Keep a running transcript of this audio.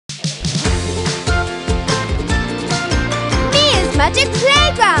Magic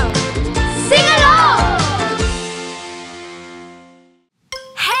Playground. Sing along!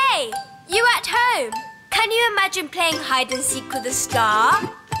 Hey, you at home? Can you imagine playing hide and seek with a star?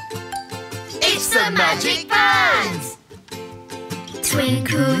 It's the Magic Band!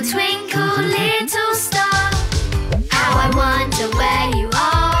 Twinkle, twinkle, little star, how I wonder where you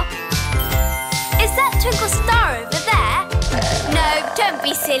are. Is that Twinkle Star over there? No, don't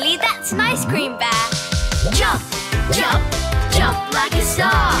be silly, that's an ice cream bear. Jump, jump, jump like a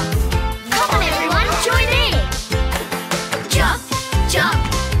star. Come on everyone, join in. Jump, jump,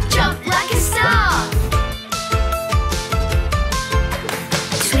 jump like a star.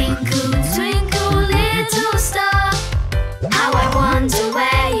 Twinkle, twinkle, little star, how I wonder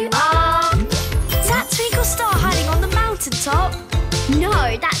where you are. Is that Twinkle Star hiding on the mountaintop? No,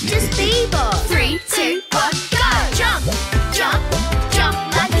 that's just Bebop. 3, 2, 1, go! Jump, jump, jump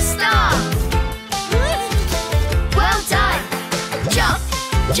like a star. Well done. Jump,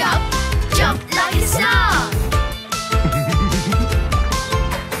 jump, jump like a star.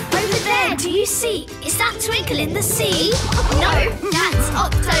 Over there, do you see? Is that Twinkle in the sea? No, that's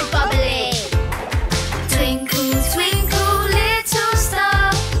Octobubbly. Twinkle, twinkle, little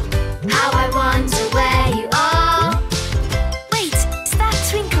star, how I wonder where you are. Wait, is that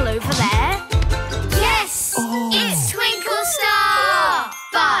Twinkle over there? Yes! It's Twinkle Star!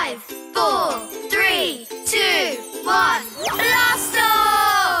 5, 4, 3, 2, 1, blast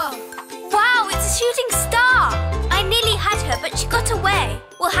off! Wow, it's a shooting star! I nearly had her, but she got away.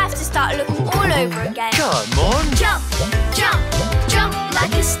 We'll have to start looking all over again. Come on. Jump, jump, jump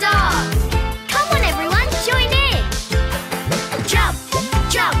like a star. Come on everyone, join in. Jump,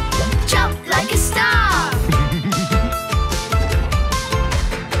 jump, jump like a star.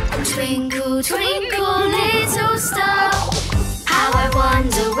 Twinkle, twinkle, little star, how I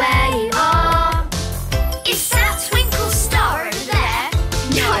wonder where you are. Is that Twinkle Star over there?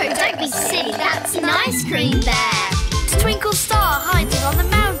 No, don't be silly, that's an ice cream bear. Is Twinkle Star hiding on the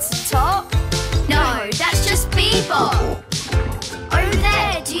mountaintop? No, that's just Bebop. Over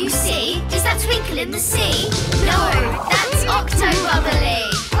there, do you see? Is that Twinkle in the sea? No, that's Octobubbly.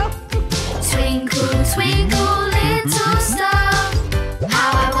 Twinkle, twinkle, little star,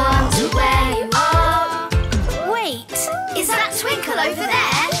 how I wonder where you are. Wait, is that Twinkle over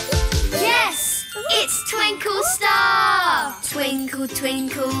there? Yes, it's Twinkle Star. Twinkle,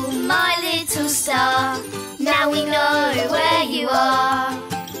 twinkle, my little star, now we know where you are.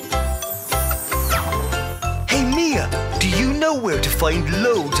 Hey, Mia, do you know where to find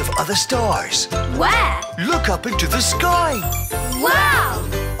loads of other stars? Where? Look up into the sky. Wow!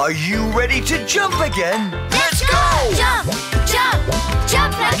 Are you ready to jump again? Let's go! Jump, jump,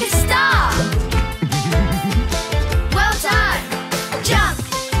 jump like a star. Well done. Jump,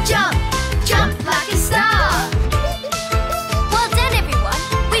 jump, jump like a star. Well done, everyone.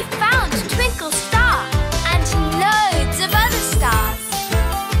 We found Twinkle Star and loads of other stars.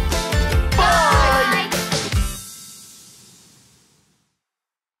 Bye.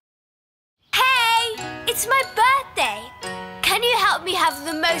 Hey, it's my birthday. Can you help me have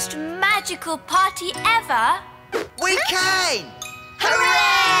the most magical party ever? We can!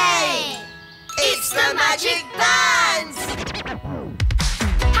 Hooray! It's the Magic Band.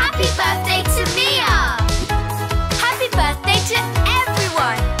 Happy birthday to Mia. Happy birthday to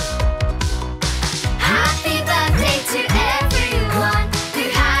everyone. Happy birthday to everyone who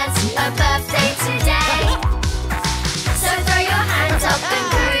has a birthday today. So throw your hands up and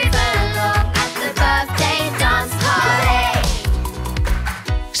groove along at the birthday dance party.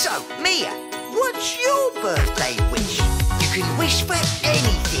 So, Mia, what's your birthday wish? You can wish for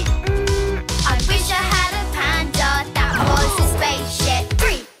anything. I wish I had a panda that was a spaceship.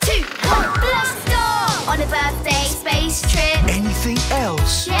 3, 2, 1, blast off on a birthday space trip. Anything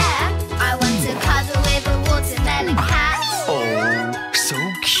else? Yeah, I want to cuddle with a watermelon cat. Oh, so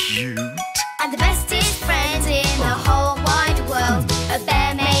cute. And the bestest friend in the whole wide world, a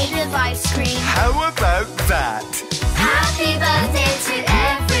bear made of ice cream. How about that? Happy birthday to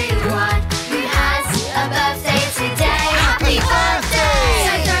everyone who has a birthday today. Happy birthday!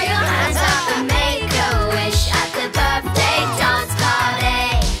 So throw your hands up and make a wish at the birthday dance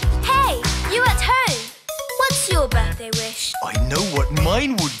party. Hey, you at home? What's your birthday wish? I know what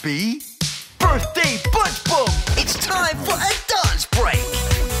mine would be. Birthday butt bump! It's time for a dance break.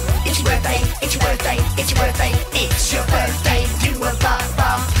 It's your birthday, it's your birthday, it's your birthday, it's your birthday, do a bum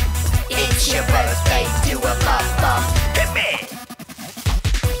bum. It's your birthday, do a bum bum. Hit me!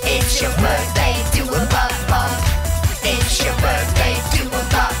 It's your birthday, do a bum bum. It's your birthday, do a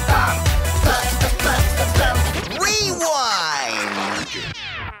bum bum. Rewind!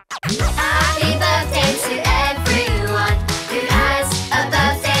 Happy birthday to everyone who has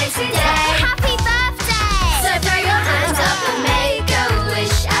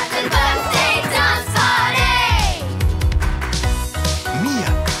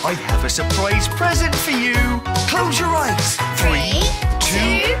surprise present for you. Close your eyes. 3,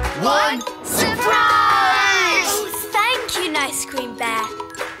 2, 1. Surprise! Oh, thank you, Nice Cream Bear.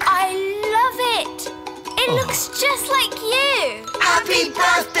 I love it. It looks just like you. Happy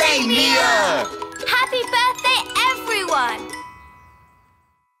birthday, Mia! Happy birthday, everyone.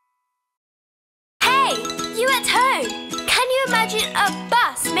 Hey, you at home. Can you imagine a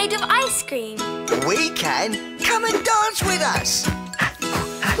bus made of ice cream? We can. Come and dance with us.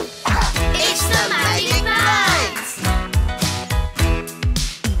 It's the Magic Bus!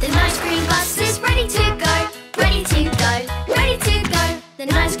 The Nice Cream Bus is ready to go, ready to go, ready to go. The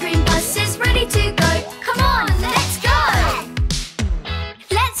Nice Cream Bus is ready to go. Come on, let's go!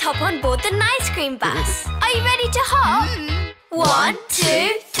 Let's hop on board the Nice Cream Bus. Are you ready to hop? 1,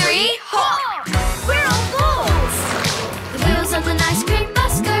 2, 3, hop! We're on board! The wheels on the Nice Cream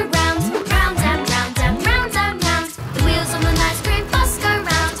Bus go round, round and round and round and round. The wheels on the Nice Cream Bus go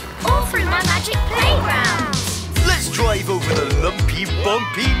round, all through my magic playground. Let's drive over the lumpy,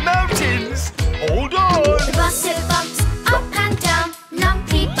 bumpy mountains. Hold on. The bus it bumps up and down,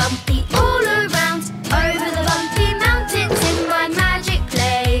 lumpy, bumpy, all around. Over the bumpy mountains in my magic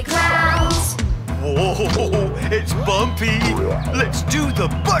playground. Whoa, it's bumpy. Let's do the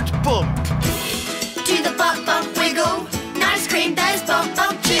butt bump. Do the butt bump wiggle, Nice Cream Bear's bump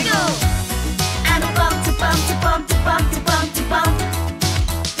bump jiggle. And a bump to bump to bump to bump to bump to bump.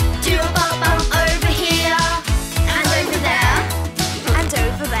 Do a bump bump over here, and over there, And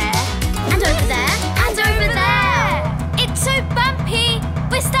over there. and over there, and over there. It's so bumpy.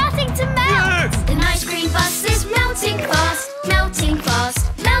 We're starting to melt. The Nice Cream Bus is melting fast, melting fast,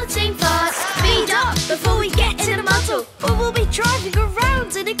 melting fast. Speed up before we get in a muddle, or we'll be driving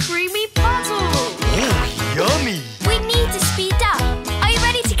around in a creamy puddle. Oh, yummy. We need to speed up. Are you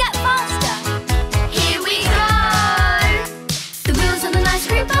ready to get faster? Here we go! The wheels on the Nice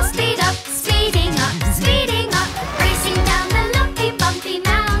Cream Bus speed up, speeding up, racing down the lumpy, bumpy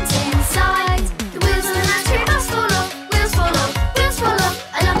mountainside. The wheels on the Nice Cream Bus fall off, wheels fall off, wheels fall off.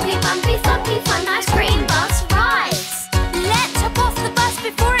 A lumpy, bumpy, thumpy, fun Nice Cream Bus rides. Let's hop off the bus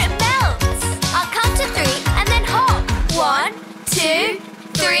before it melts. I'll count to 3 and then hop. 1, 2,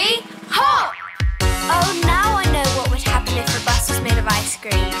 3, hop! Oh, now I know what would happen if a bus was made of ice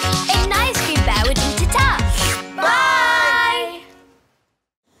cream. A Nice Cream Bear would eat it up. Bye!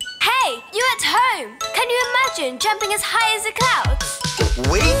 Hey, you at home! Can you imagine jumping as high as the clouds?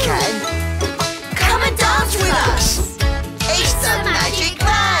 We can. Come and dance with us. It's the Magic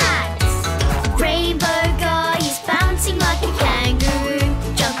Band. Rainbow guy is bouncing like a kangaroo,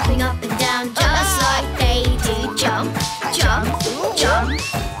 jumping up and down just like they do. Jump, jump, jump.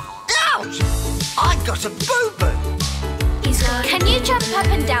 Ouch! I got a boo-boo. He's got Can you jump up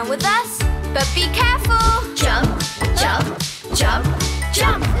and down with us? But be careful! jump, jump, jump,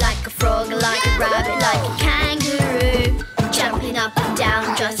 jump like a frog, like a rabbit, like a kangaroo, jumping up and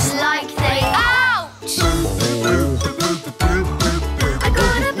down just like they are. Ouch! I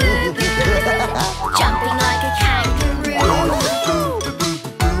got a boo-boo, jumping like a kangaroo.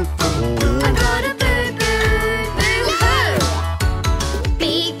 I got a boo-boo, boo-hoo.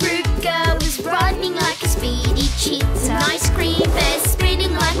 Big rude girl is running like a speedy cheetah. Nice Cream Bear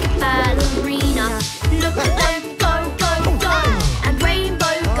spinning like a ballerina. Look at them go, go, go. And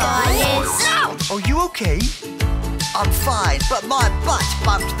Rainbow Guy is... Are you okay? I'm fine, but my butt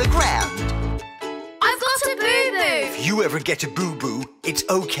bumped the ground. I've got a boo-boo. If you ever get a boo-boo, it's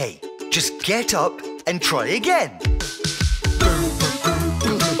okay. Just get up and try again.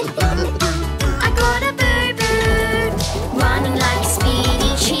 I got a boo-boo, running like a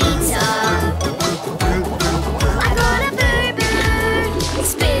speedy cheetah. I got a boo-boo,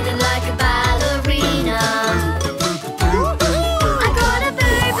 spinning like a ballerina. I got a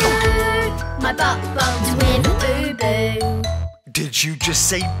boo-boo, my butt bumped with a boo-boo. Did you just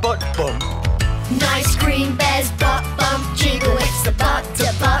say butt bump? Nice Cream Bear's butt bump jiggle. It's the butt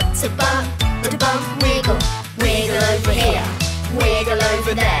to butt to bump, the bump wiggle. Wiggle over here, wiggle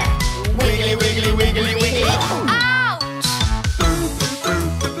over there. Wiggly, wiggly, wiggly, wiggly. Ouch!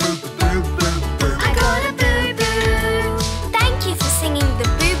 I got a boo-boo. Thank you for singing the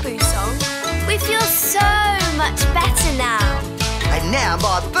boo-boo song. We feel so much better now. And now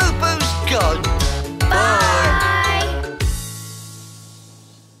my boo